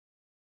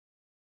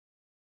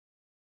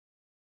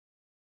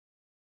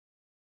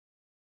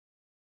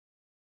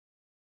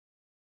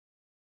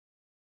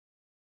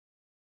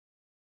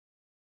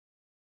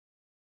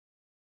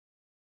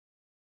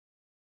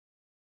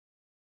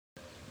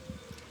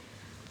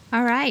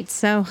All right,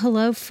 so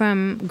hello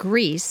from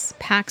Greece,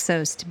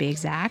 Paxos to be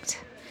exact.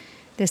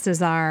 This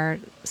is our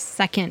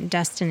second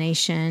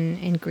destination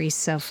in Greece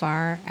so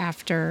far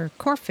after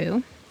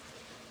Corfu.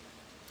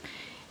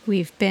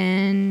 We've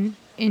been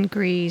in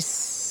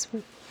Greece,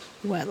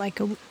 like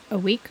a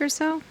week or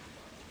so?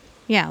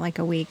 Yeah, like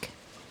a week.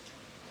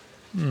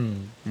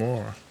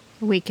 More.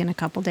 A week and a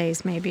couple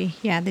days, maybe.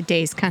 Yeah, the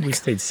days kind We of...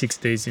 stayed 6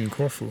 days in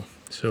Corfu.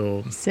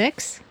 So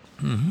 6?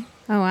 Mm-hmm.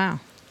 Oh, wow.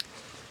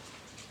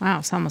 Wow,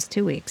 it's almost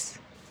 2 weeks.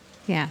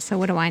 Yeah, so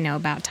what do I know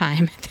about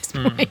time at this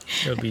point?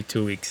 it'll be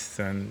 2 weeks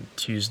on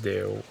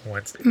Tuesday or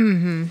Wednesday.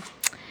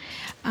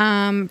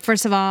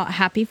 First of all,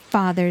 happy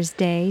Father's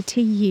Day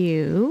to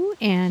you,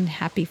 and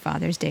happy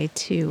Father's Day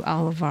to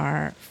all of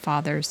our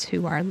fathers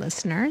who are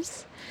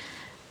listeners.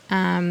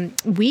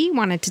 We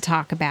wanted to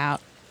talk about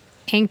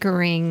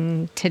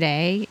anchoring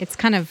today. It's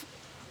kind of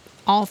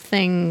all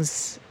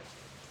things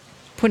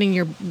putting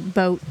your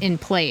boat in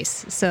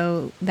place.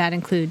 So that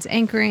includes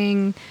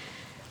anchoring,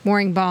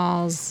 mooring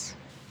balls,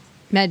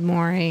 med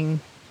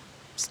mooring,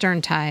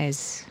 stern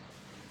ties,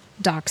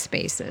 dock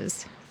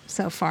spaces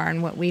so far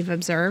and what we've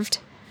observed.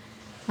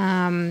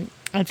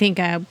 I think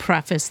I'll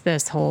preface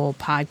this whole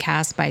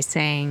podcast by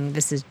saying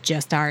this is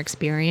just our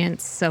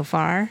experience so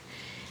far.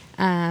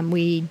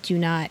 We do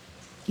not,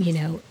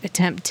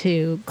 attempt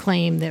to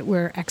claim that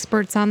we're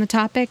experts on the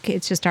topic.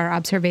 It's just our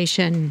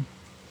observation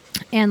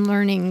and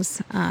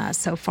learnings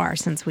so far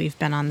since we've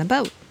been on the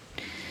boat.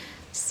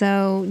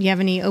 So, you have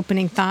any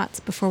opening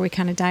thoughts before we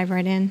kind of dive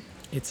right in?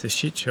 It's a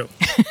shit show.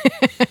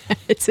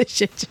 It's a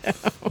shit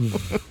show.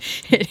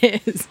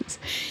 It is.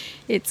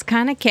 It's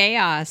kind of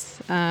chaos.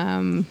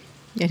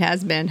 It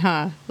has been,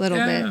 huh? A little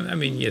bit. I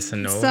mean, yes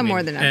and no. Some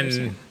more than others.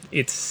 And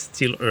it's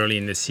still early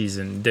in the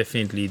season.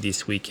 Definitely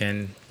this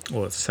weekend,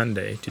 or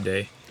Sunday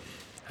today,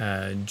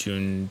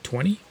 June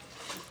 20,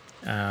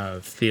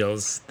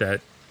 feels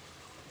that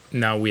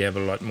now we have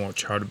a lot more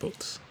charter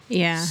boats.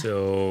 Yeah.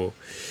 So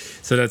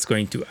that's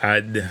going to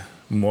add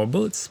more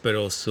boats, but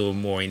also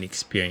more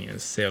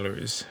inexperienced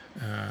sailors.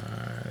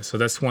 So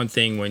that's one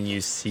thing when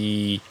you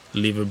see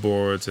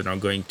liveaboards that are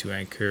going to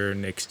anchor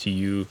next to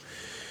you,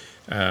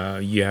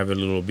 you have a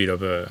little bit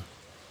of a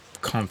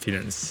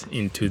confidence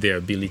into their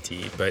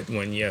ability. But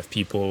when you have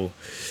people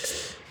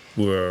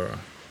who are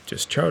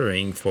just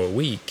chartering for a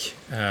week,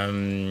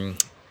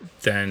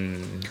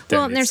 then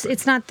well, and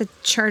it's not the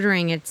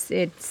chartering,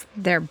 it's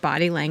their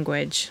body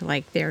language,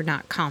 like they're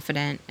not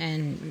confident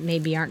and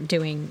maybe aren't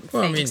doing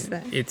things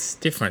it's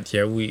different.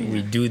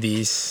 We do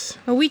these.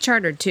 Well, we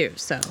chartered too,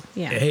 so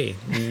yeah. Hey,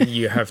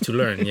 you have to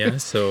learn.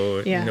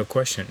 So Yeah. No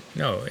question.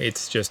 No,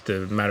 it's just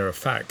a matter of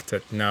fact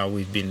that now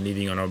we've been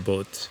living on our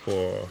boat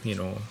for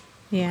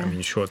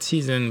short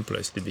season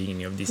plus the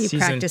beginning of this season.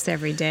 You practice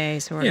every day,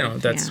 sort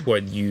of. That's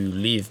what you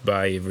live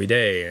by every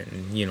day,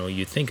 and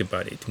you think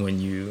about it when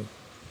you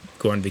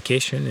go on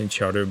vacation and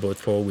charter a boat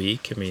for a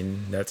week. I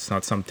mean, that's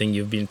not something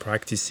you've been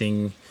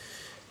practicing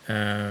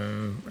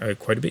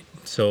quite a bit.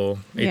 So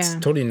it's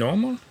totally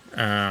normal.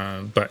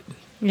 But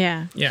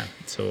yeah.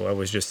 So I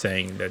was just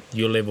saying that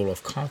your level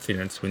of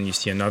confidence when you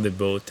see another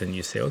boat and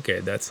you say,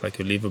 okay, that's like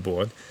a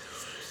liveaboard,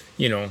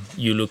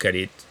 you look at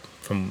it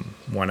from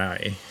one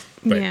eye.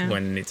 But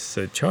when it's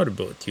a charter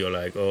boat, you're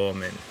like, oh,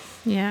 man.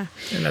 Yeah.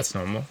 And that's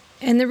normal.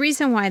 And the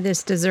reason why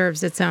this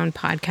deserves its own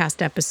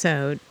podcast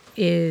episode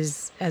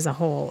is, as a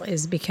whole,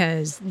 is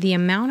because the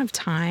amount of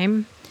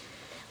time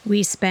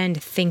we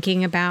spend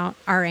thinking about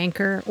our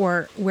anchor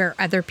or where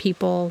other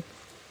people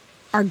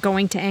are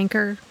going to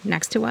anchor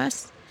next to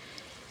us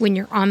when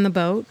you're on the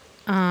boat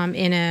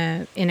in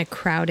a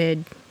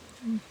crowded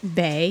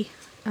bay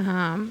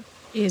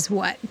is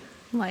what?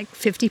 Like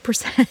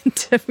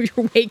 50% of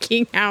your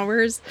waking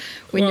hours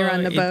when you're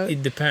on the boat?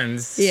 It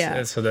depends.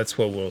 Yeah. So that's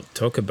what we'll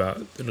talk about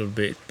a little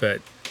bit.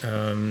 But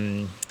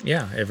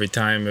every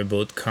time a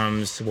boat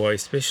comes, well,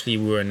 especially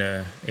we're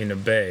in a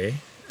bay.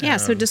 Yeah,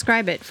 so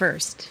describe it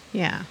first.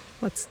 Yeah.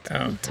 Let's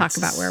talk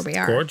about where we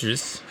are.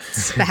 Gorgeous.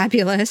 It's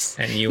fabulous.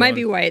 And might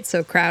be why it's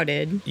so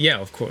crowded. Yeah,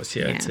 of course.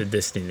 Yeah, it's a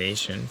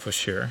destination for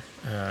sure.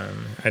 I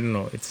don't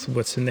know.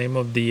 What's the name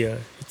of the?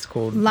 It's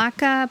called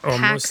Laka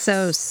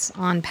Paxos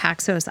on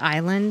Paxos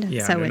Island.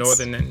 Yeah, so the it's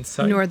northern end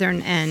side.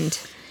 Northern end.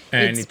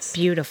 And it's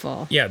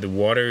beautiful. Yeah, the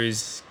water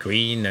is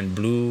green and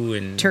blue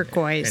and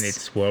turquoise, and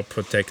it's well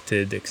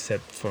protected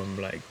except from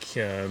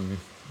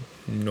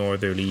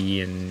northerly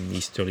and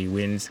easterly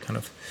winds, kind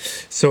of.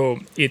 So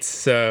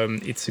it's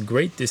a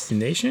great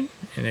destination,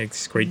 and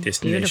it's a great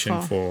destination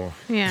beautiful.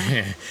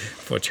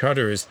 for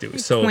charterers too.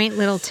 So quaint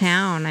little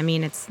town. I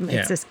mean, it's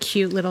this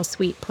cute little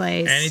sweet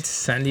place, and it's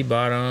sandy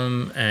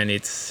bottom, and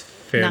it's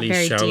fairly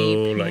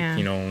shallow,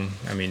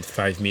 deep,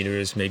 5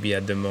 meters maybe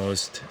at the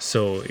most.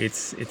 So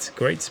it's a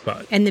great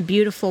spot. And the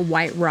beautiful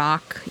white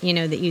rock,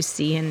 that you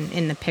see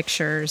in the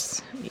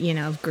pictures,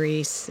 of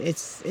Greece.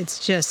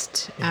 It's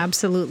just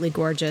absolutely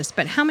gorgeous.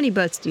 But how many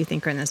boats do you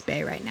think are in this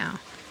bay right now?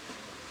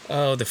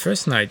 Oh, the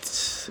first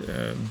night,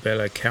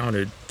 Bella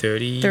counted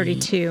 30.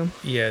 32.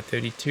 Yeah,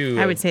 32.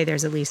 I would say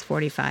there's at least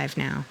 45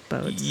 now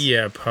boats.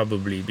 Yeah,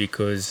 probably,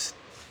 because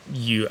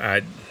you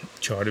add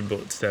charter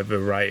boats that have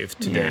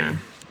arrived today. Yeah.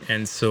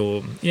 And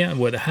so, yeah,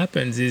 what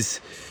happens is,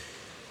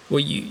 well,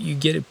 you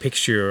get a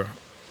picture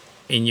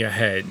in your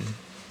head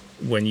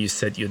when you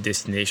set your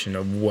destination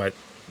of what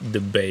the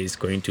bay is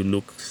going to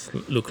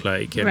look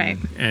like. And, Right.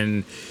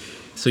 and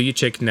so you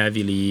check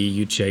Navily,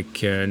 you check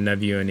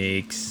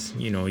Navionics,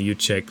 you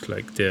check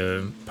like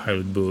the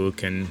pilot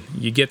book, and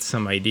you get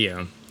some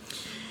idea.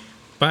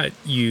 But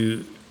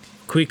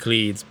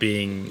it's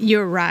being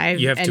You arrive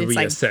you have and to it's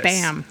reassess. like,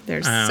 bam,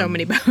 there's so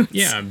many boats.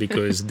 Yeah,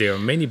 because there are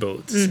many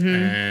boats,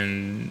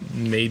 and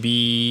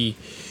maybe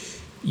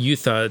you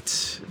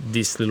thought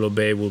this little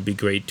bay will be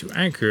great to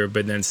anchor,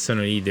 but then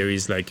suddenly there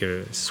is like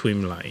a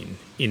swim line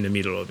in the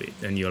middle of it,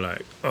 and you're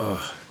like,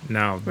 oh,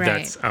 now Right.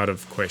 that's out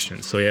of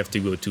question. So you have to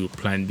go to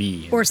plan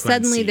B. and Or plan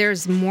suddenly C.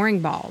 there's mooring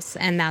balls,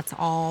 and that's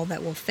all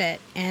that will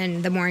fit.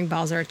 And the mooring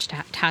balls are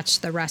attached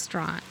to the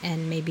restaurant,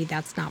 and maybe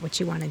that's not what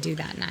you want to do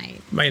that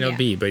night. Might not Yeah.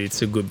 be, but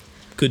it's a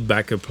good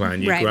backup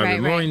plan. You Right, grab right,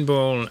 a right. mooring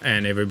ball,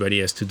 and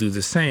everybody has to do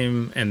the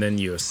same, and then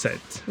you're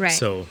set. Right.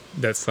 So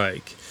that's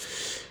like,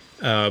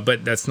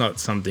 but that's not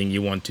something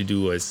you want to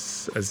do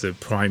as a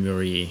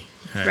primary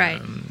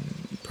Right.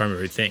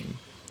 primary thing.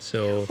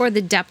 So Or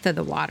the depth of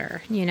the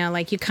water,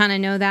 like you kind of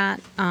know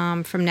that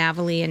from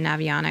Navily and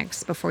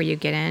Navionics before you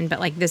get in. But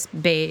like this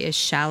bay is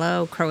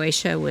shallow.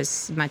 Croatia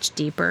was much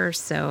deeper,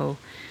 so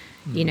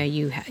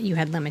you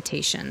had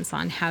limitations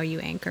on how you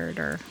anchored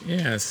or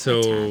yeah, so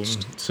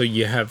attached.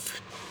 you have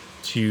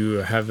to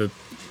have a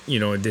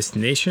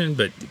destination,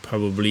 but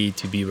probably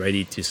to be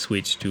ready to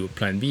switch to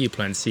plan B,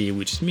 plan C,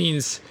 which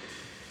means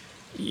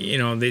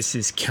this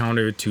is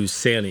counter to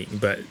sailing,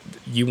 but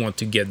you want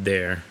to get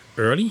there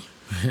early.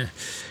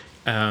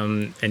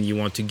 And you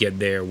want to get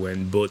there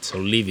when boats are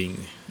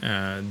leaving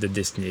the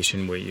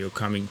destination where you're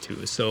coming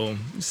to. So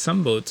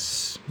some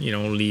boats,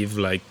 leave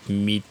like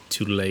mid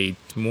to late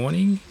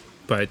morning,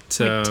 but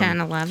Like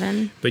 10,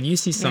 11. but you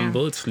see some Yeah.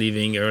 boats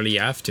leaving early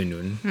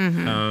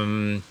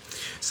afternoon.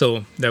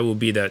 So that will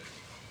be that.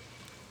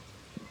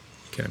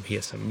 Kind of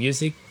hear some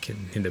music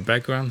in the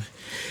background.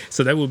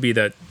 So that will be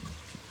that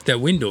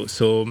window.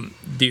 So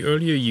the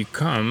earlier you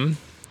come,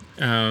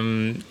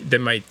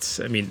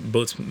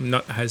 boats,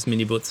 not as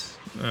many boats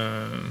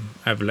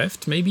have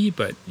left maybe,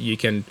 but you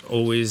can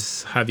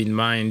always have in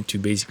mind to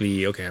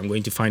basically, okay, I'm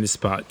going to find a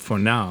spot for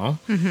now,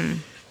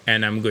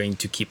 and I'm going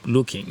to keep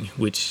looking,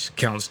 which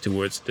counts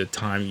towards the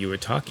time you were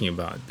talking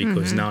about,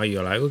 because now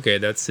you're like, okay,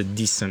 that's a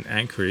decent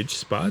anchorage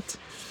spot.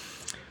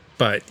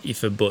 But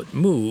if a boat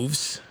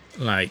moves,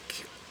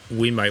 like,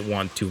 we might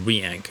want to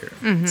re-anchor.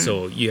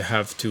 So you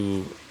have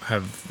to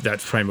have that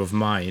frame of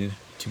mind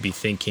to be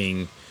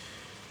thinking,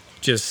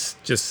 just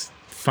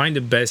find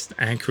the best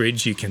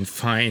anchorage you can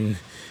find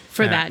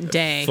For that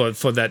day.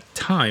 for that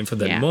time, for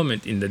that Yeah.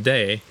 moment in the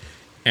day,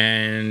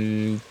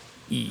 and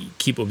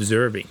keep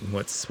observing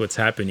what's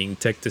happening.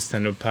 Take the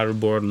standard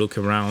paddleboard, look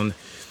around,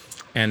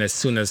 and as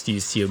soon as you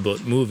see a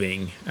boat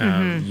moving,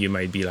 you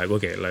might be like,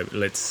 okay,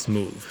 let's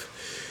move.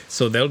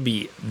 So there'll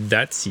be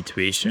that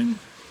situation,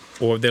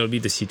 or there'll be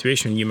the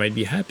situation you might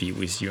be happy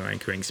with your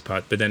anchoring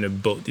spot, but then a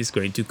boat is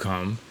going to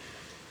come,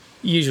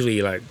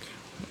 usually like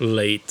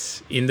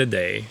late in the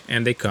day,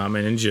 and they come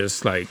and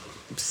just like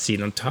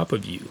sit on top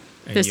of you.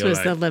 And This you're was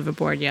like, the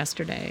liveaboard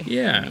yesterday.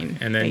 yeah,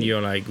 and then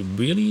you're like,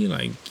 really,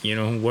 like,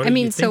 what? Are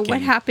you So what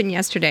thinking? happened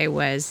yesterday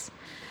was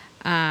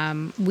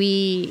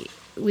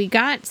we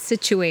got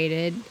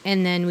situated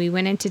and then we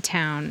went into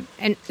town,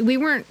 and we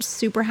weren't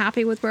super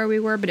happy with where we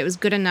were, but it was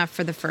good enough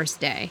for the first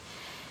day.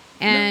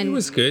 And No, it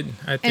was good.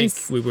 I think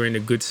s- we were in a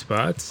good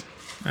spot.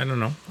 I don't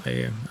know.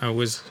 I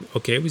was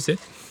okay with it.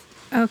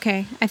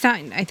 okay, I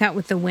thought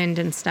with the wind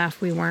and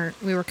stuff, we were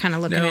kind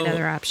of looking at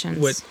other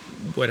options.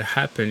 What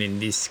happened in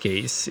this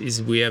case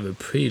is we have a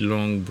pretty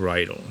long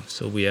bridle.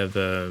 So we have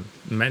a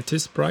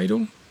Mantis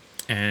bridle,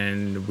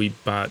 and we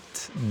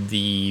bought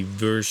the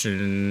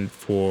version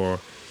for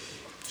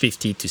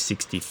 50 to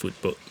 60 foot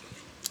boat.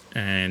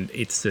 And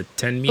it's a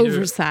 10 meter,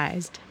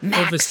 Oversized,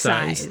 max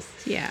Oversized.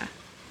 size, yeah.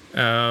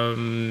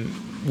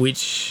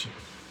 which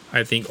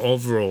I think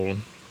overall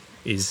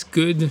is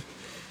good.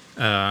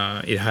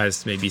 It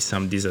has maybe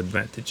some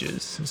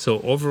disadvantages.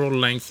 So overall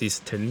length is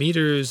 10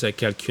 meters. I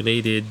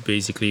calculated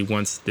basically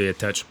once the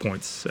attach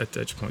points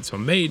are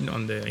made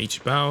on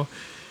each bow.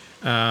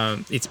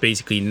 It's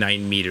basically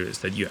 9 meters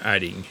that you're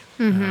adding.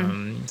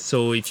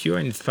 So if you're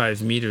in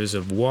 5 meters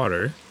of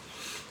water,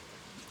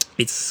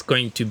 it's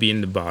going to be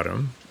in the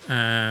bottom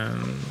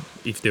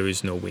if there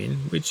is no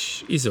wind,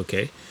 which is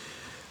okay.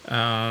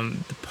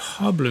 The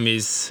problem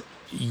is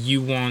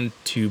you want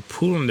to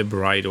pull on the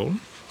bridle,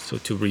 so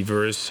to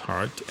reverse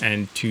hard,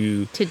 and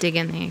to dig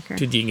in the anchor.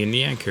 dig in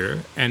the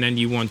anchor, and then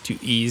you want to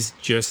ease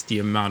just the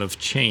amount of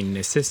chain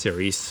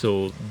necessary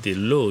so the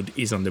load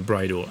is on the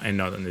bridle and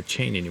not on the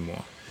chain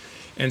anymore.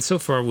 And so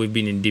far we've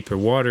been in deeper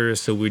water,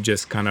 so we're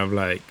just kind of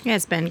like, Yeah,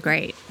 it's been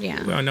great.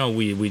 Yeah. well, no,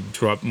 we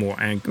drop more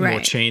more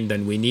Right. chain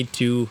than we need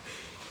to,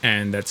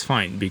 and that's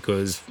fine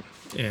because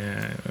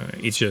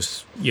it's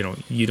just,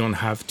 you don't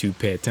have to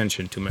pay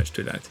attention too much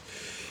to that.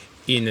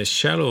 In a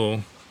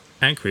shallow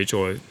anchorage,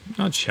 or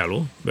not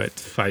shallow, but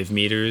 5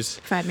 meters,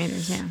 5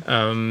 meters,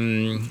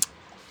 yeah.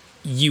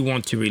 you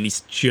want to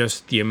release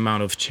just the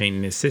amount of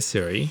chain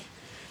necessary.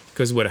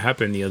 Because what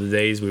happened the other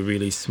day is we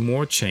released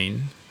more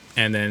chain,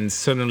 and then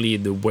suddenly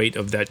the weight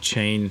of that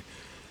chain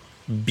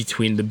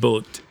between the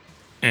boat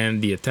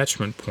and the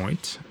attachment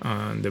point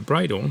on the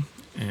bridle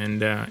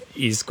and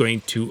is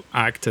going to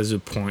act as a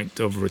point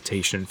of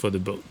rotation for the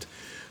boat.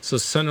 So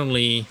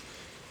suddenly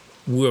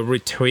we're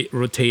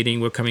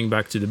rotating, we're coming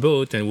back to the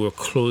boat, and we're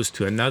close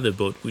to another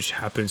boat, which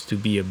happens to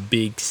be a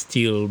big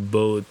steel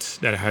boat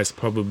that has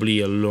probably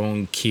a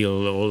long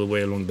keel all the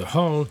way along the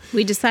hull.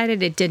 We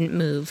decided it didn't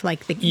move.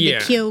 Like the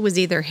keel was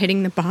either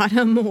hitting the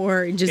bottom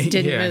or it just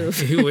didn't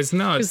move. It was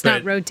not. It was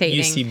not rotating.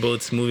 You see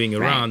boats moving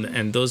around,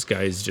 and those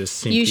guys just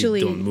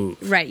simply don't move.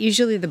 Right.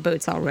 Usually the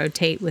boats all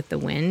rotate with the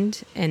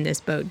wind, and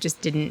this boat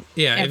just didn't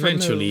ever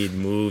eventually move. it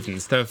moved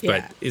and stuff,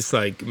 but it's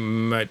like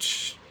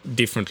much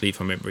differently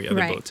from every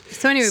other boat.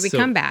 So anyway, we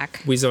come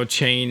back with our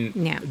chain,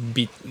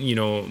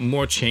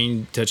 more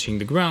chain touching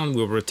the ground.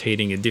 We're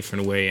rotating a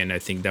different way, and I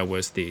think that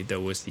was the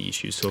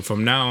issue. So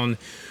from now on,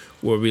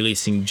 we're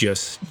releasing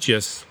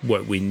just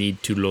what we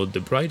need to load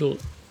the bridle,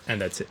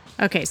 and that's it.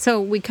 Okay, so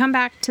we come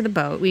back to the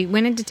boat. We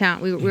went into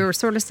town. We were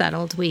sort of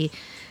settled. We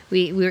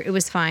it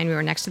was fine. We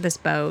were next to this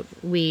boat.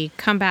 We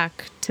come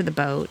back to the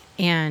boat,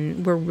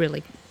 and we're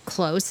really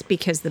close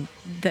because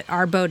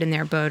our boat and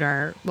their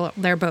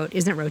their boat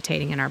isn't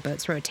rotating and our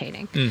boat's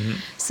rotating. Mm-hmm.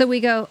 So we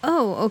go,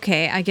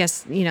 okay, I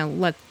guess,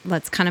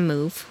 let's kind of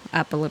move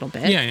up a little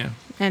bit. Yeah.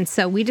 And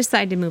so we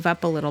decide to move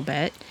up a little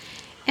bit,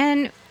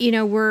 and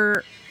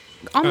we're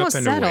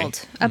almost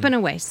settled, up and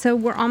away. So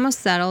we're almost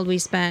settled. We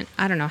spent,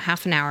 I don't know,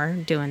 half an hour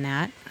doing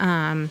that,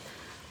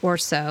 or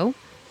so,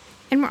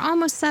 and we're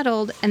almost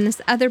settled. And this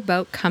other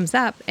boat comes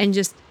up and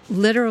just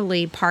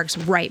literally parks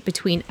right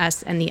between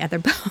us and the other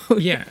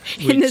boat. Yeah.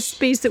 In the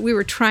space that we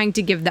were trying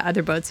to give the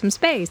other boat some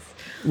space.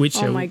 Which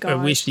I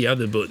wish the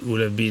other boat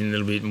would have been a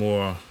little bit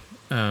more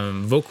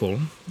vocal,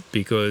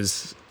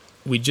 because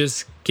we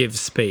just give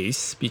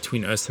space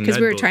between us and that boat.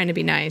 Because we were trying to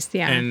be nice,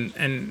 yeah.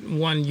 And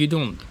one, you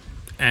don't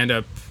end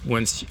up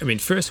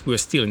first we're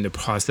still in the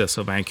process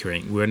of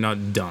anchoring. We're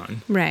not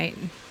done. Right.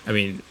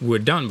 We're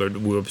done, but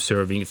we're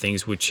observing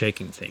things, we're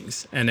checking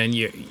things. And then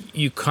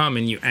you come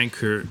and you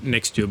anchor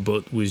next to a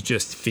boat who's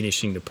just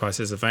finishing the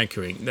process of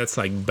anchoring. That's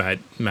like bad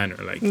manner.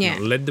 Like,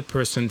 let the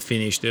person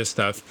finish their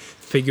stuff,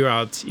 figure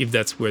out if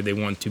that's where they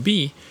want to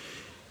be,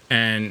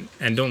 and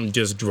don't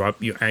just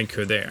drop your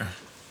anchor there.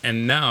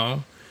 And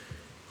now,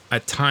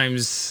 at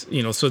times,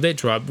 so they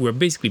drop, we're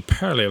basically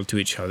parallel to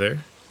each other,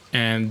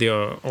 and they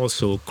are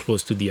also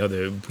close to the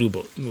other blue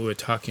boat we were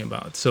talking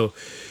about.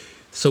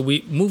 So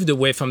we moved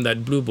away from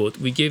that blue boat.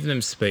 We gave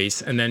them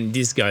space, and then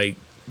this guy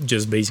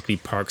just basically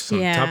parks on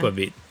top of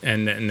it,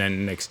 and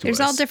then next to us. There's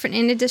all different,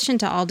 in addition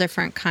to all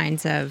different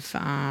kinds of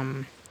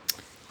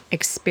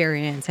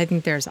experience. I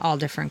think there's all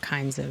different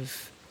kinds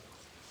of,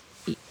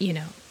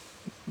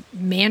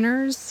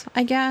 manners,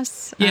 I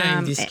guess. Yeah,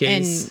 in this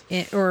case.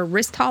 Or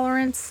risk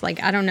tolerance.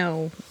 Like, I don't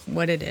know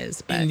what it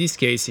is. But in this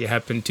case, he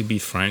happened to be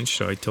French,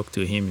 so I talked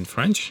to him in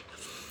French.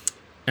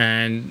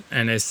 And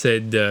I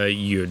said,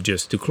 you're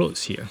just too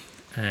close here.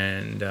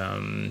 And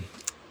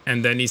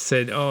then he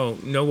said, "Oh,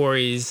 no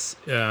worries.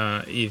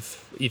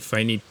 If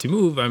I need to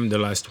move, I'm the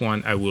last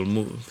one. I will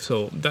move."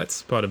 So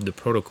that's part of the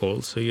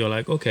protocol. So you're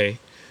like, okay,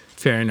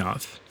 fair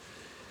enough.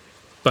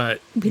 But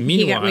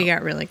meanwhile, we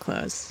got really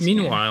close.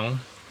 Meanwhile,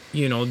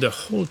 the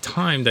whole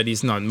time that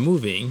he's not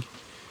moving,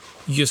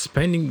 you're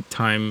spending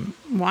time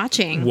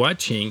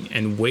watching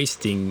and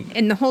wasting.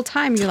 And the whole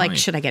time you're like,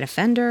 should I get a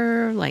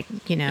fender? Like,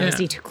 is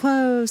he too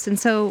close? And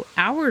so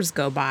hours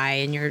go by,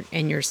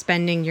 and you're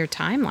spending your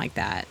time like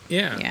that.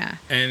 Yeah.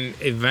 And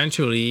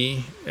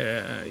eventually,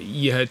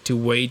 you had to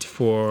wait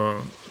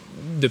for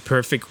the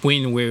perfect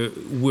wind where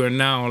we're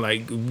now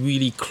like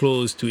really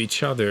close to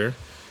each other,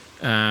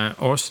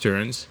 our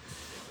sterns,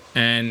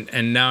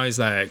 and now it's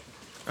like,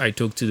 I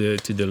talked to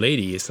the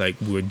lady. It's like,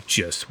 we're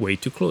just way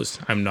too close.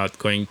 I'm not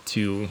going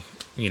to,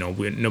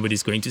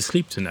 nobody's going to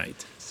sleep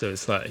tonight. So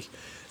it's like,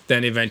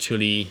 then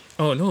eventually,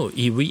 oh no,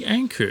 he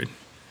re-anchored.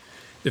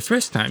 The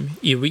first time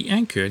he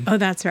re-anchored. Oh,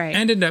 that's right.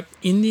 Ended up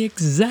in the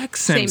exact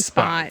same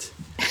spot.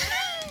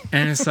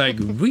 And it's like,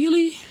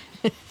 really?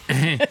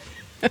 And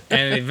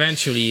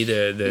eventually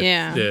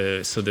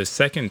the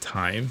second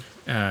time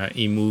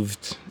he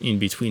moved in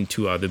between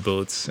two other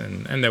boats,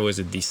 and that was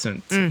a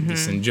decent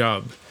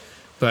job.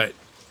 But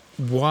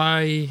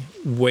why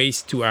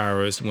waste 2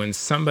 hours when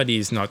somebody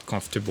is not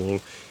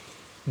comfortable?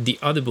 The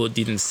other boat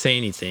didn't say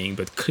anything,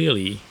 but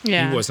clearly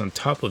he was on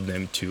top of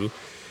them too.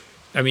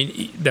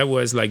 That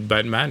was like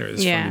bad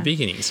manners from the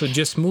beginning. So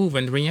just move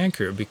and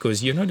re-anchor,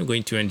 because you're not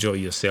going to enjoy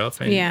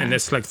yourself. And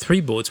that's like 3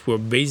 boats were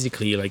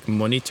basically like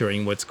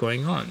monitoring what's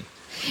going on.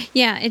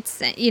 Yeah,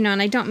 it's,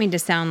 and I don't mean to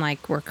sound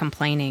like we're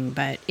complaining,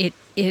 but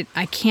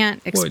I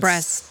can't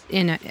express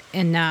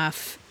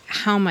enough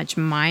how much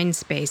mind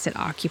space it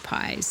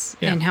occupies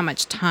and how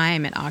much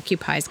time it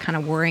occupies kind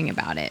of worrying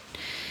about it.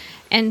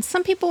 And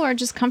some people are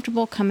just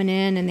comfortable coming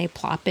in and they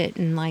plop it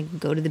and like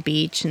go to the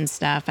beach and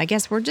stuff. I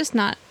guess we're just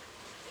not,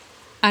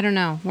 I don't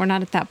know, we're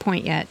not at that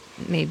point yet,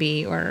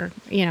 maybe, or,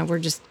 you know, we're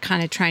just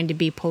kind of trying to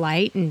be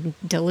polite and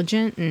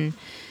diligent and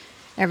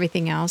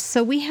everything else.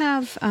 So we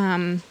have,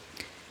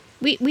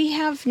 we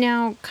have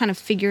now kind of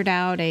figured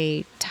out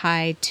a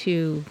tie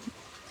to,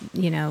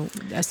 you know,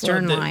 a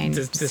stern line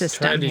the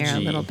system here a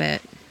little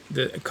bit.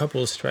 A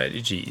couple of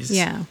strategies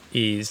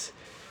is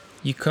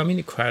you come in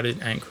a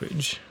crowded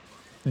anchorage.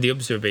 The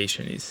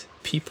observation is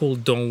people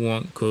don't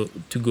want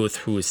to go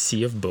through a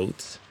sea of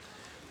boats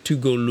to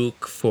go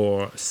look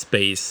for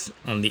space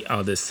on the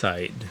other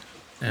side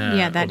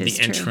of the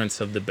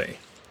entrance of the bay.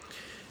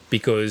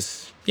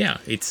 Because,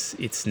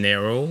 it's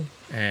narrow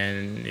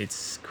and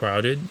it's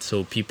crowded,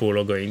 so people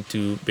are going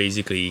to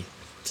basically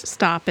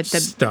stop at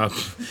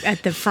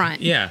the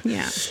front. Yeah.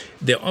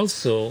 They're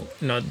also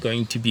not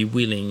going to be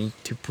willing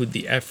to put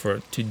the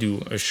effort to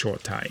do a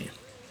short tie.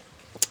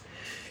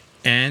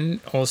 And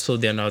also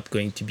they're not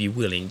going to be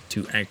willing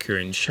to anchor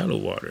in shallow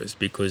waters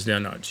because they're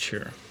not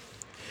sure.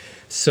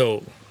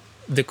 So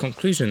the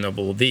conclusion of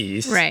all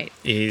this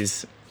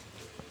is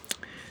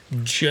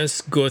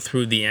just go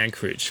through the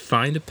anchorage,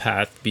 find a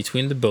path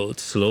between the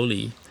boats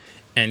slowly,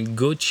 and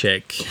go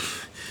check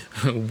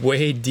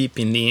way deep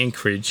in the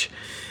anchorage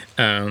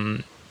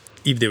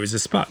if there is a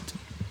spot.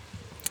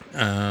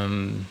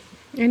 And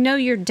know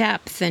your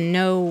depth and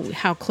know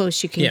how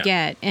close you can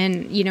get.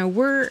 And, you know,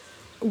 we're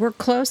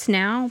close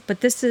now, but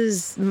this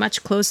is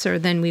much closer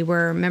than we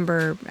were.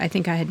 Remember, I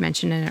think I had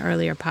mentioned in an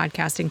earlier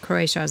podcast in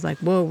Croatia, I was like,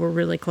 whoa, we're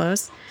really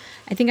close.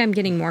 I think I'm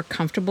getting more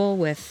comfortable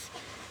with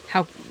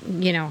how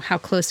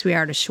close we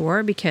are to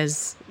shore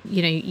because,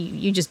 you know,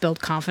 you just build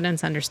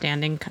confidence,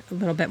 understanding a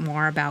little bit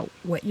more about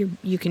what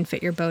you can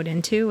fit your boat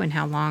into and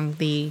how long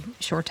the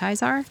shore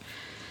ties are.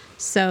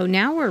 So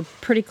now we're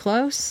pretty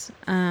close.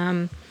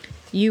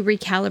 You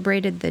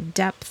recalibrated the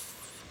depth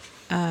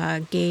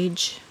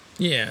gauge.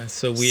 Yeah,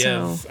 so we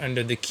have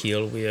under the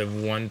keel, we have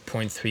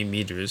 1.3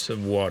 meters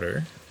of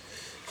water,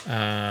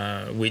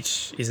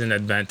 which is an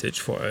advantage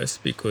for us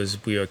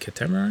because we are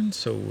catamaran,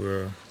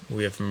 so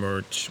we have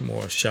much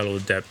more shallow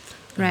depth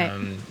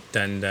than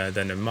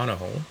a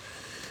monohull.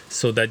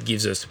 So that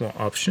gives us more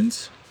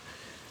options.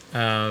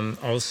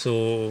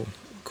 Also,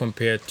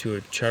 compared to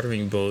a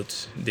chartering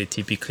boat, they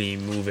typically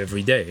move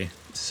every day.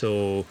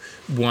 So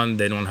one,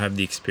 they don't have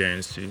the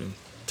experience to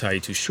tie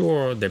to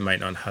shore. They might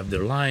not have the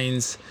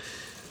lines.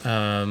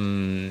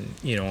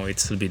 You know,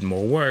 it's a bit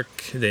more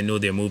work. They know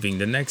they're moving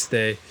the next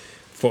day.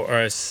 For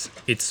us,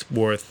 it's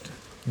worth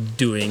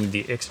doing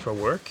the extra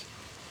work.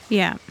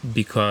 Yeah.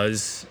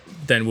 Because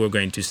then we're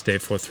going to stay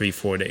for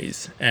 3-4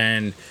 days.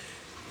 And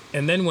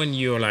then when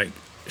you're like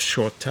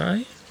short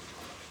tie,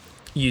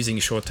 using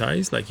short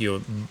ties, like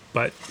your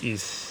butt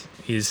is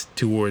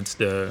towards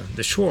the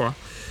shore,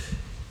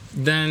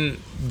 then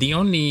the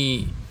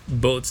only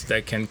boats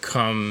that can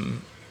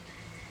come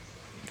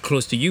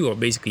close to you are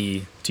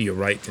basically to your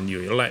right and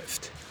your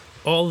left.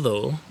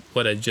 Although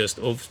what I just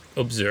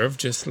observed,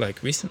 just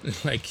like recently,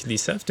 like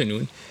this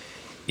afternoon,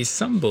 is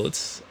some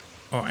boats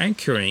are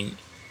anchoring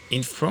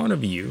in front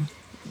of you.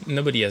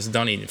 Nobody has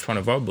done it in front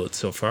of our boat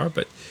so far,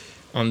 but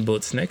on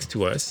boats next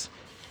to us.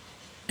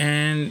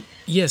 And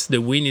yes,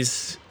 the wind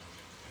is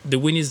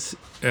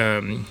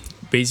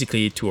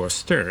basically to our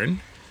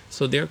stern.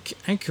 So they're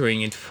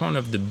anchoring in front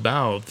of the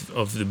bow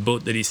of the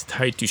boat that is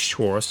tied to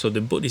shore, so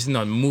the boat is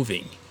not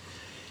moving.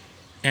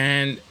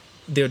 And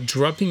they're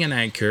dropping an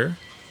anchor,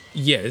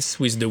 yes,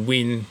 with the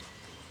wind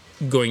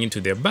going into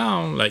their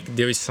bow, like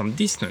there is some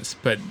distance,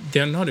 but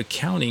they're not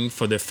accounting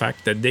for the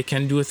fact that they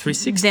can do a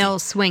 360. They'll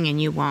swing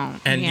and you won't.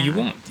 And you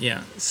won't,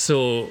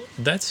 So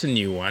that's a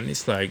new one.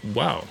 It's like,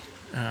 wow,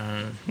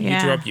 you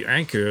drop your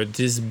anchor,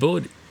 this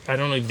boat, I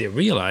don't know if they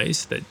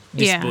realize that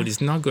this boat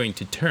is not going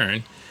to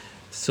turn.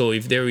 So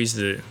if there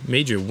is a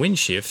major wind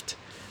shift,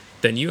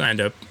 then you end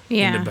up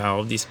in the bow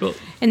of this boat.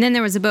 And then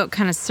there was a boat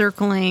kind of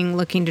circling,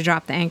 looking to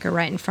drop the anchor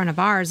right in front of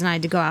ours, and I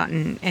had to go out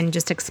and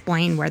just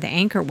explain where the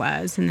anchor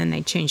was, and then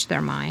they changed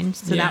their mind.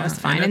 So that was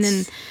fine. And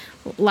then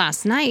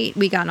last night,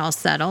 we got all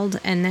settled,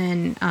 and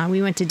then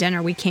we went to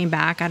dinner. We came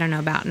back, I don't know,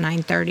 about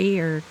 9:30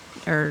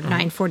 or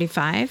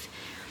 9:45,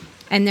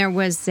 and there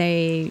was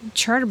a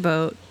charter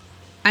boat,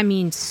 I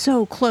mean,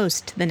 so close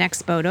to the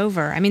next boat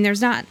over. I mean,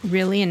 there's not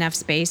really enough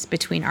space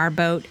between our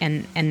boat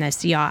and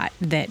this yacht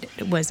that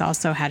was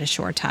also had a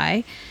shore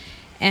tie.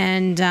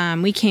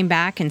 And we came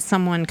back and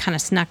someone kind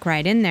of snuck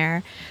right in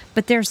there.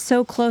 But they're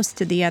so close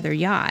to the other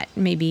yacht.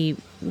 Maybe,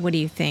 what do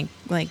you think,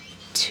 like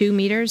 2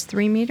 meters,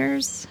 3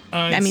 meters?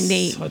 I mean,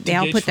 they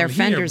all put their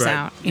fenders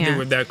out. They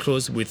were that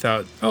close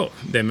without,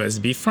 they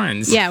must be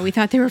friends. Yeah, we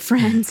thought they were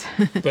friends.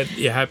 But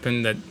it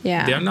happened that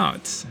they're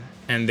not.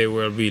 And they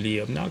were really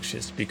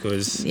obnoxious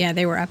because...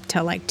 they were up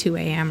till like 2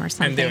 a.m. or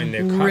something. And they're in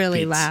their cockpits,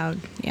 really loud,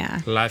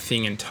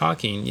 laughing and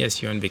talking.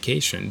 Yes, you're on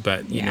vacation,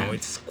 but, you know,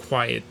 it's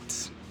quiet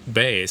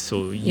bay.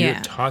 So you're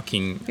Yeah.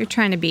 talking You're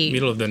trying to be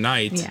middle of the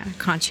night.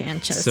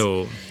 conscientious.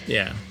 So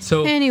yeah.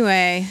 So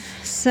Anyway,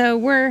 so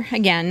we're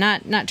again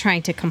not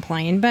trying to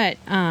complain, but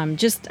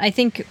just I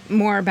think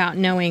more about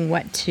knowing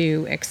what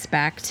to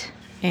expect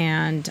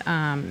and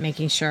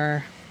making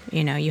sure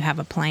you have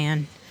a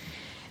plan.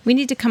 We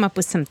need to come up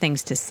with some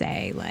things to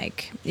say.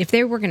 Like if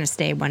they were going to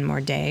stay one more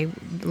day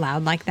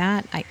loud like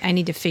that, I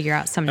need to figure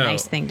out some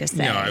nice thing to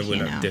say. No, I would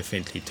have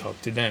definitely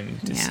talked to them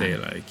to Yeah. say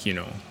like,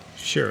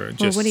 sure, Well,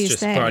 just what do you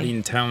say? party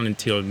in town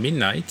until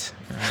midnight,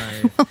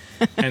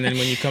 and then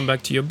when you come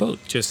back to your boat,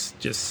 just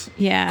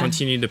Yeah.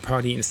 continue the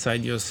party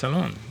inside your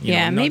salon.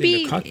 Yeah, not in the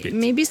maybe cockpit.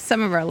 maybe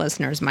some of our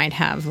listeners might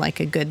have like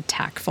a good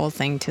tactful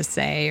thing to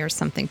say or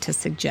something to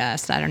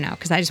suggest. I don't know,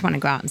 because I just want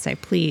to go out and say,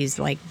 please,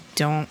 like,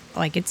 don't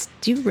like it's.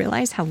 Do you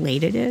realize how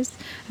late it is?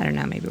 I don't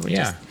know. Maybe we're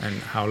Yeah, just and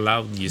how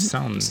loud you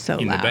sound so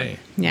in loud. the bay.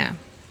 Yeah.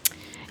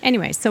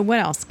 Anyway, so what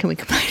else can we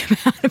complain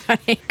about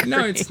anchoring?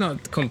 No, it's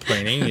not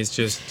complaining. It's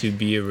just to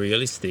be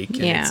realistic.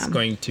 And Yeah. It's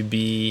going to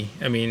be.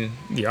 I mean,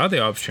 the other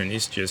option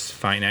is just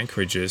find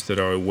anchorages that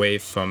are away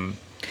from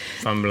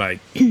like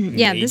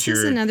Yeah, this is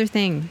major another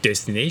thing.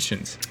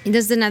 destinations.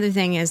 This is another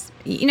thing is,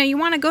 you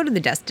want to go to the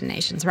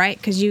destinations, right?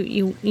 Because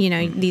you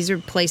these are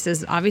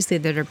places obviously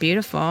that are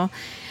beautiful.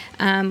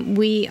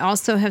 We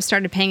also have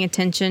started paying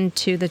attention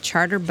to the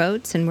charter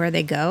boats and where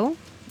they go,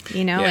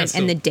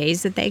 and the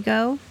days that they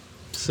go.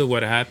 So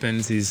what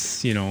happens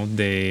is,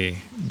 they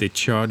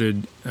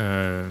chartered.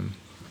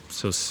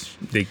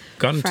 They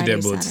got into their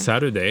Friday, boat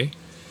Saturday,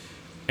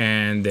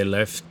 and they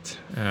left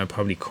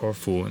probably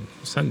Corfu on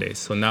Sunday.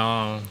 So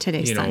now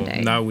Today's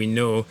Sunday. Now we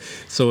know.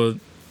 So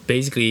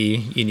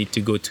basically, you need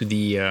to go to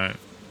the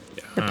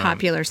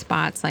Popular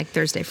spots like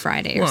Thursday,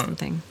 Friday or well,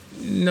 something.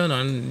 No,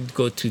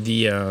 go to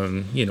the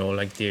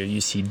like there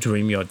you see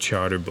Dream Yacht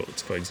charter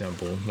boats, for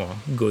example. Well,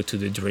 go to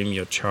the Dream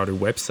Yacht charter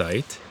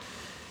website,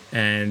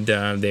 and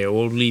they're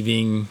all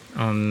leaving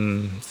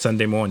on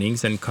Sunday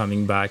mornings and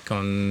coming back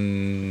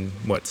on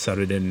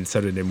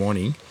Saturday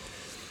morning.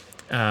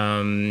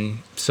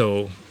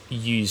 So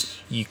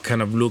you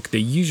kind of look. They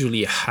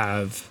usually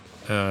have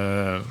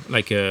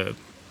like a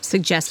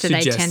Suggested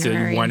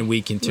itinerary. 1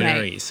 week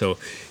itinerary. Right. So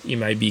it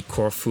might be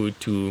Corfu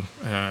to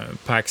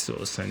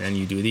Paxos, and then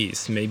you do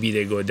this. Maybe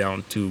they go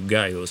down to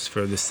Gaios,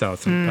 further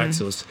south from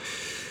Paxos.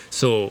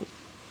 So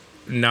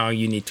now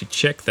you need to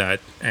check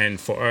that. And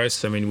for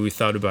us, I mean, we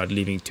thought about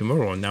leaving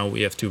tomorrow. Now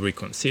we have to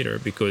reconsider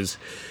because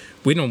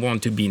we don't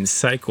want to be in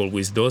cycle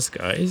with those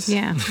guys.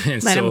 Yeah,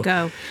 And let so them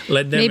go.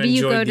 Let them Maybe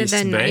you enjoy go to this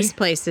the bay. nice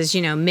places,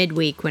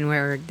 midweek when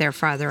they're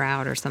farther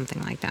out or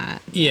something like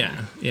that.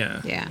 Yeah.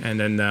 And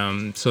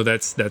then so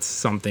that's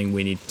something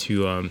we need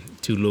to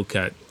look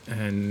at,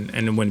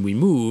 and when we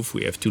move,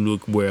 we have to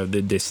look where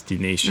the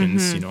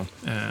destinations,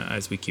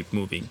 as we keep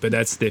moving. But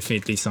that's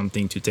definitely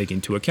something to take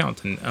into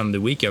account. And on the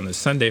weekend, on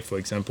Sunday, for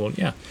example,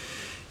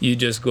 you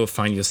just go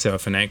find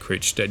yourself an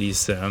anchorage that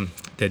is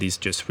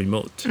just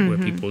remote, where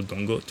people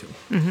don't go to.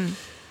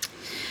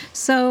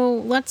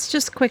 So let's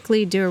just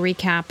quickly do a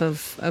recap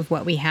of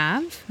what we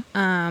have.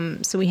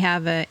 So we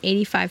have a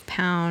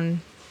 85-pound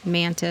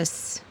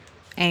Mantis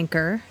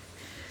anchor,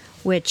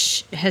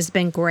 which has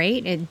been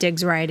great. It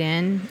digs right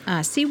in.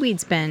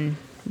 Seaweed's been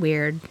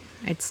weird.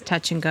 It's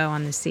touch and go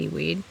on the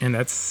seaweed. And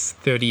that's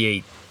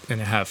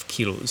 38.5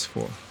 kilos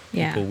for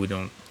people who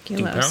don't do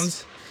Kilos.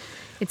 pounds.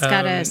 It's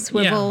got a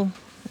swivel.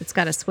 It's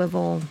got a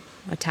swivel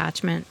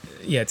attachment.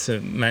 Yeah, it's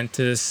a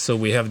Mantis. So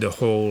we have the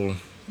whole,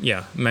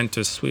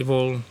 Mantis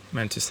swivel,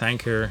 Mantis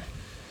anchor,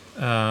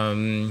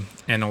 and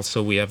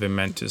also we have a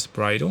Mantis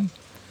bridle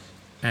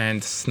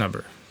and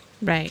snubber.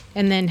 Right.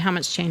 And then how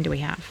much chain do we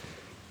have?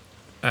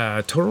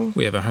 Total,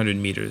 we have 100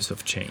 meters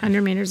of chain.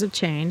 100 meters of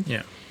chain.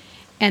 Yeah.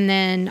 And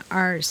then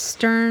our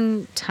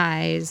stern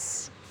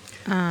ties,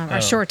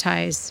 our shore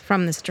ties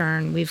from the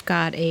stern, we've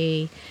got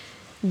a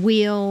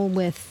wheel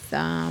with,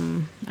 I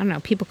don't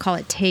know, people call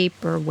it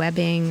tape or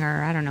webbing,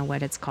 or I don't know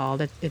what it's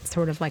called. It's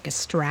sort of like a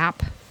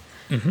strap.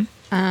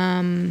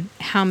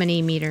 How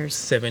many meters?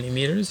 70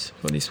 meters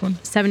for this one.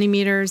 70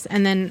 meters.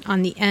 And then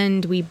on the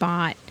end, we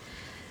bought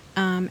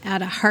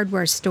at a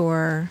hardware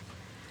store,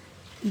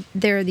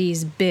 there are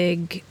these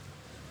big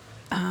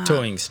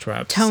Towing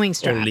straps. Or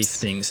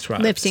lifting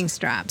straps. Lifting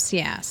straps,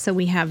 yeah. So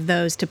we have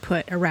those to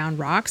put around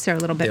rocks. They're a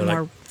little bit They're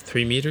more like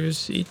 3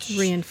 meters each.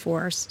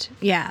 reinforced.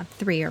 Yeah,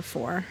 3 or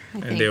 4, I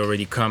think. And they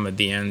already come at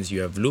the ends.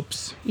 You have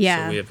loops.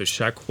 Yeah. So we have a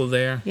shackle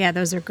there. Yeah,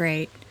 those are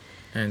great.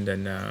 And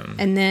then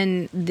And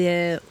then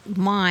the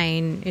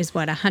line is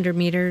what, 100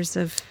 meters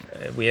of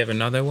we have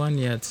another one.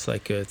 Yeah, it's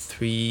like a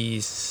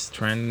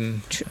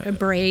 3-strand. a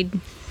braid.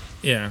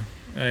 Yeah.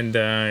 And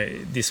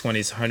this one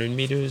is 100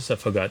 meters. I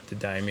forgot the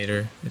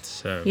diameter.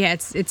 It's Yeah,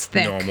 it's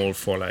thick. normal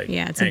for like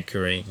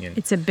anchoring.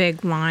 It's a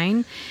big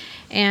line.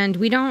 And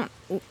we don't,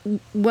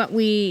 what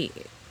we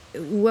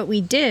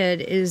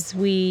did is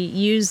we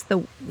used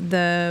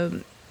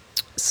the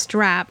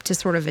strap to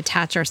sort of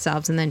attach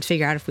ourselves and then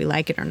figure out if we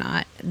like it or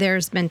not.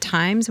 There's been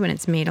times when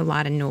it's made a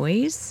lot of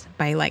noise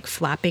by like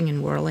flapping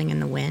and whirling in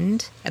the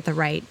wind at the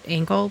right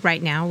angle.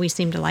 Right now we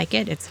seem to like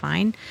it. It's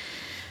fine.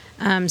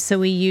 So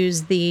we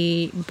use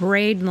the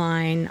braid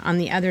line on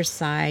the other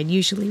side.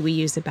 Usually we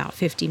use about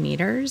 50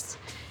 meters.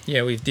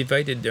 Yeah, we've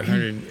divided the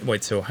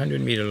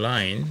 100-meter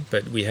line,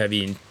 but we have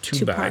it in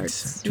two bags,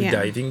 parts, two yeah.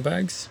 diving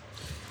bags.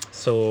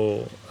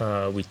 So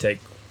we take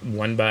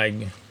one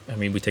bag. I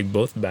mean, we take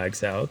both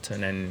bags out,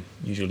 and then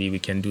usually we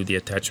can do the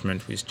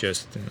attachment with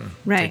just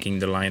Right. taking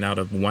the line out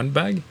of one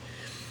bag.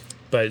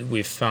 But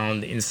we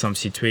found in some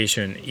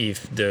situation,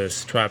 if the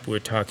strap we're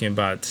talking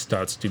about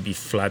starts to be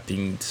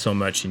flapping so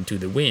much into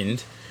the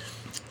wind,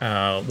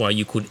 well,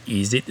 you could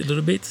ease it a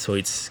little bit so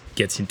it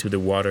gets into the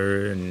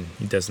water and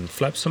it doesn't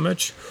flap so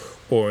much.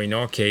 Or in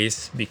our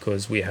case,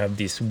 because we have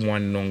this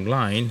one long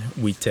line,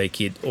 we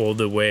take it all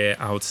the way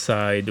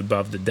outside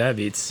above the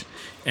davits,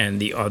 and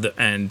the other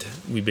end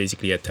we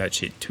basically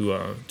attach it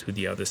to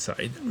the other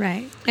side.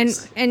 Right.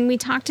 And we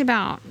talked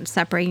about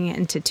separating it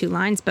into two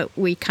lines, but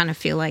we kind of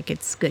feel like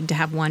it's good to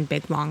have one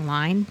big long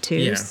line too.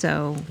 Yeah.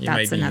 So It that's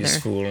might be another.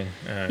 useful.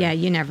 Yeah,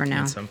 you never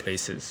know. In some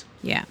places.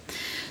 Yeah.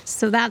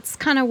 So that's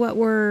kind of what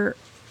we're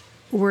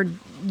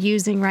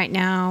using right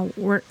now.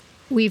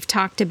 We've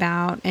talked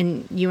about,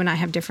 and you and I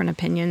have different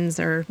opinions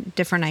or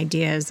different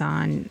ideas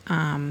on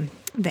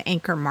the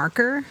anchor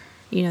marker,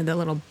 you know, the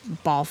little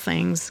ball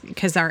things,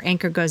 because our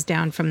anchor goes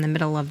down from the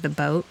middle of the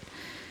boat.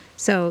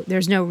 So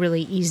there's no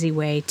really easy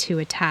way to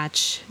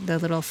attach the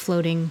little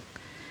floating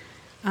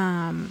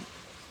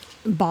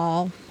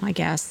ball, I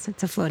guess.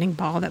 It's a floating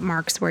ball that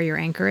marks where your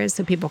anchor is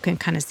so people can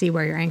kind of see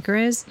where your anchor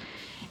is.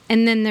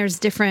 And then there's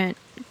different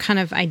kind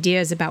of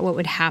ideas about what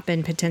would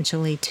happen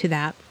potentially to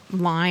that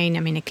line.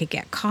 I mean, it could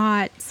get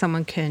caught.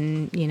 Someone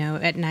can, you know,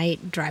 at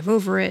night drive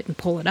over it and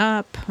pull it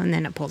up, and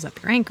then it pulls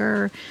up your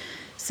anchor.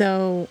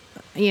 So,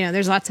 you know,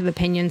 there's lots of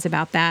opinions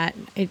about that.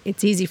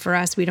 It's easy for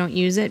us. We don't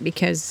use it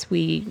because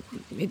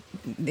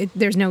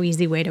there's no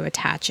easy way to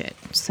attach it.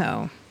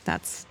 So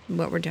that's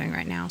what we're doing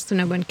right now. So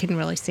no one can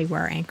really see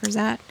where our anchor's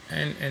at.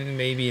 And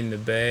maybe in the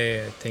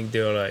bay, I think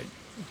they're like...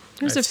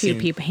 There's I've a few seen-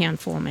 people,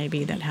 handful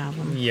maybe, that have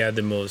them. Yeah,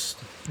 the most.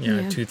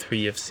 Yeah.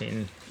 2-3 I've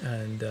seen.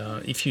 And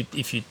if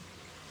you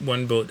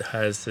one boat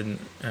has a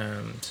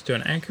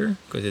stern anchor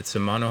because it's a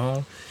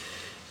monohull,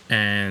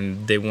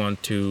 and they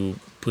want to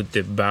put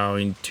the bow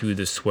into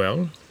the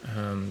swell.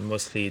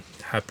 Mostly it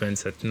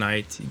happens at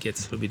night. It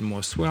gets a little bit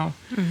more swell.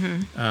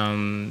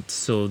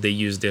 So they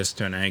use their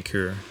stern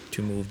anchor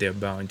to move their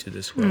bow into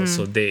the swell.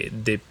 So they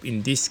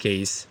in this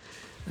case,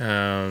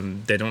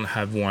 they don't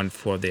have one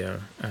for their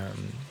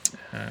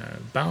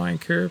bow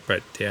anchor,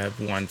 but they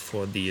have one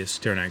for the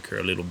stern anchor,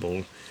 a little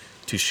ball,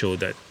 to show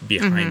that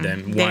behind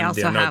them, They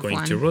also they're not have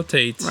going to one.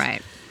 rotate.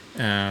 Right.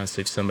 So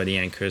if somebody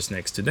anchors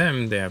next to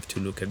them, they have to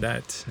look at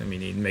that. I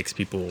mean, it makes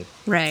people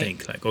Right.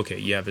 think like, okay,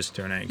 you have a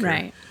stern anchor.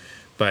 Right.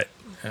 But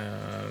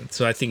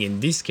so I think in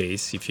this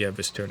case, if you have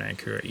a stern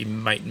anchor, it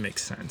might make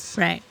sense.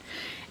 Right.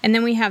 And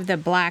then we have the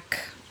black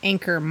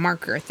anchor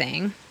marker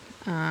thing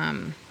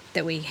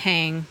that we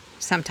hang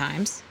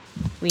sometimes.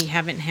 We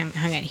haven't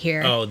hung it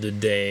here. Oh, the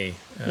day.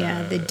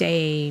 Yeah, the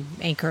day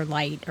anchor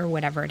light or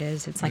whatever it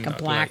is. It's like a Not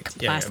black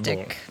light. Yeah, plastic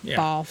ball. Yeah.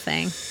 ball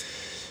thing.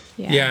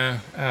 Yeah,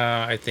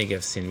 I think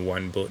I've seen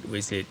one boat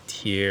with it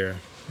here.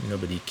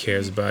 Nobody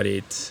cares about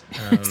it.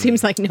 It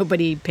seems like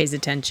nobody pays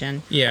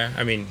attention. Yeah,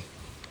 I mean,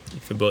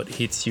 if a boat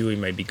hits you, it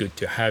might be good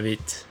to have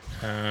it.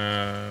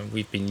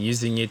 We've been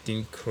using it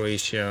in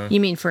Croatia. You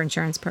mean for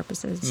insurance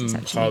purposes? Is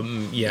that what you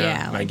mean?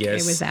 Yeah, I like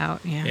guess. it was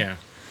out. Yeah.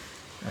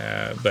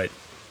 Yeah. But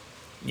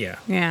yeah.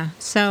 Yeah.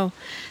 So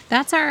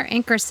that's our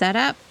anchor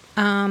setup.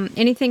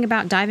 Anything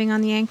about diving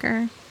on the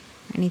anchor?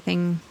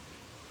 Anything?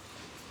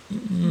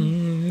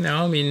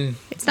 No, I mean,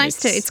 It's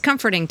nice it's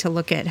comforting to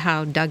look at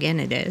how dug in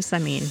it is. I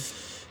mean,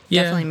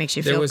 definitely makes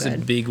you feel There was good. a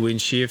big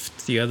wind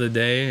shift the other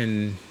day,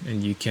 and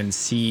you can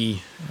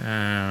see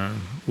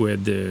where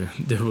the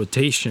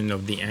rotation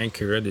of the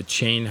anchor, the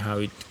chain, how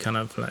it kind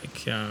of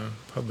like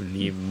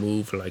probably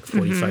moved like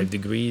 45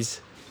 degrees,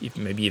 if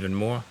maybe even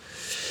more.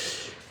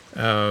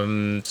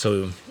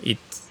 So it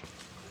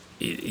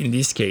in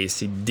this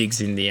case, it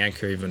digs in the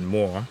anchor even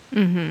more.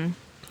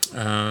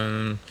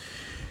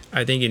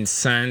 I think in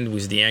sand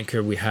with the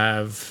anchor we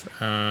have,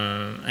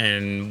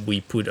 and we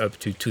put up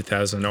to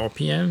 2,000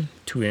 RPM,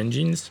 2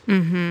 engines.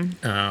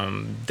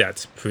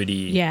 That's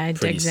pretty it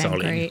pretty digs in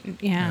solid. great.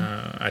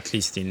 Yeah. At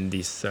least in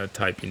this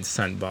type in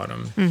sand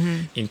bottom.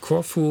 In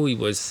Corfu, it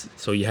was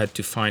so you had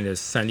to find a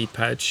sandy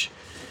patch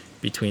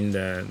between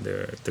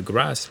the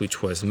grass,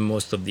 which was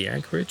most of the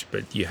anchorage,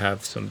 but you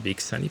have some big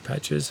sandy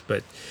patches.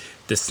 But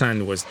the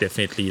sand was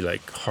definitely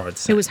like hard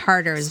sand. It was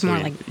harder. It was more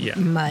like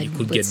mud. You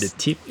could get the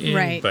tip in,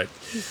 Right. but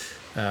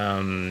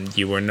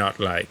you were not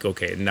like,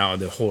 okay, now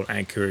the whole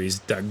anchor is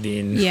dug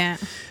in. Yeah.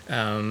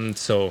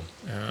 So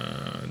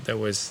that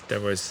was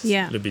a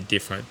Yeah. little bit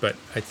different. But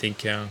I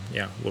think,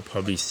 we'll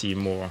probably see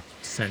more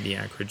sandy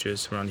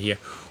anchorages around here.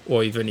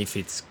 Or even if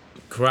it's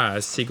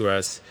grass,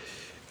 seagrass,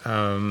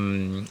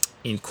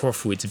 in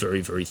Corfu it's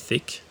very, very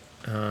thick.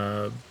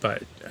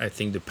 But I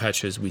think the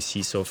patches we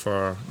see so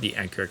far, the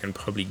anchor can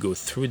probably go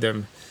through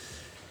them,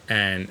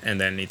 and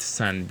then it's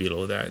sand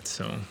below that.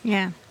 So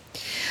Yeah.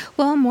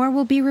 Well, more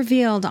will be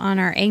revealed on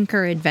our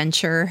anchoring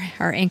adventure,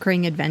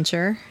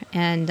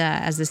 and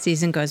as the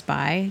season goes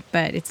by.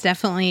 But it's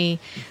definitely,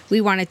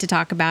 we wanted to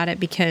talk about it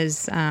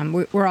because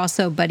we're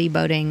also buddy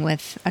boating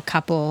with a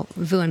couple,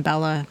 Vu and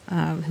Bella,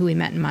 who we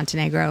met in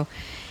Montenegro.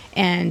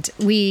 And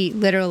we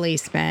literally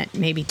spent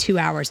maybe 2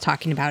 hours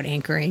talking about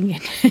anchoring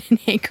and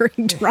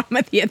anchoring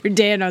drama the other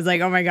day. And I was like,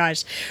 oh my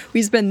gosh,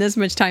 we spend this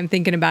much time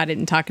thinking about it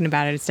and talking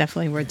about it. It's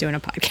definitely worth doing a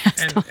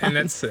podcast and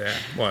that's,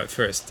 well, at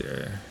first,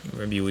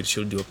 maybe we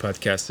should do a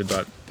podcast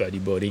about buddy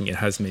boating. It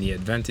has many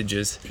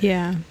advantages.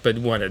 Yeah. But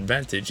one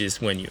advantage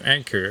is when you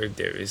anchor,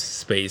 there is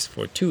space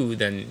for two.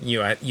 Then you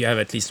have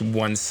at least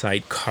one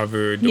side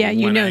covered. Yeah, or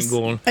you one know,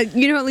 angle. At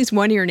least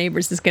one of your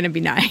neighbors is going to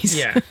be nice.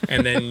 Yeah,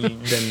 and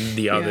then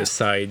the other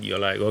side, you're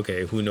like,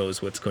 okay, who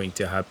knows what's going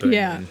to happen?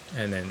 Yeah.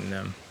 And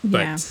then,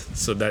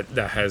 so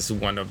that has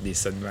one of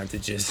these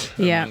advantages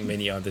among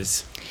many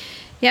others.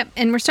 Yep,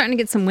 and we're starting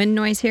to get some wind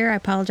noise here. I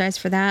apologize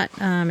for that.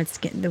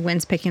 The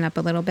wind's picking up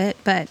a little bit.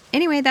 But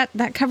anyway,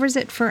 that covers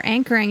it for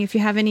anchoring. If you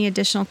have any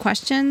additional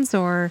questions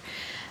or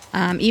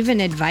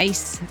even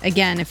advice,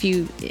 again, if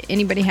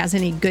anybody has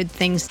any good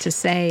things to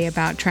say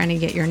about trying to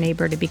get your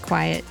neighbor to be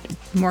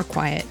more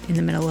quiet in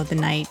the middle of the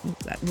night,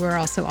 we're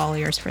also all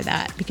ears for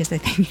that, because I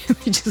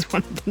think we just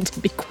want them to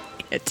be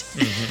quiet.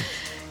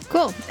 Mm-hmm.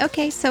 Cool.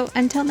 Okay, so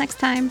until next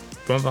time.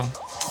 Bye-bye.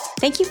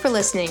 Thank you for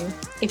listening.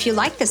 If you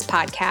like this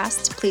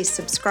podcast, please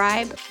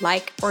subscribe,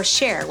 like, or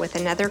share with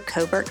another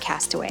Covert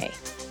Castaway.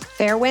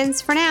 Fair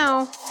winds for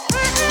now.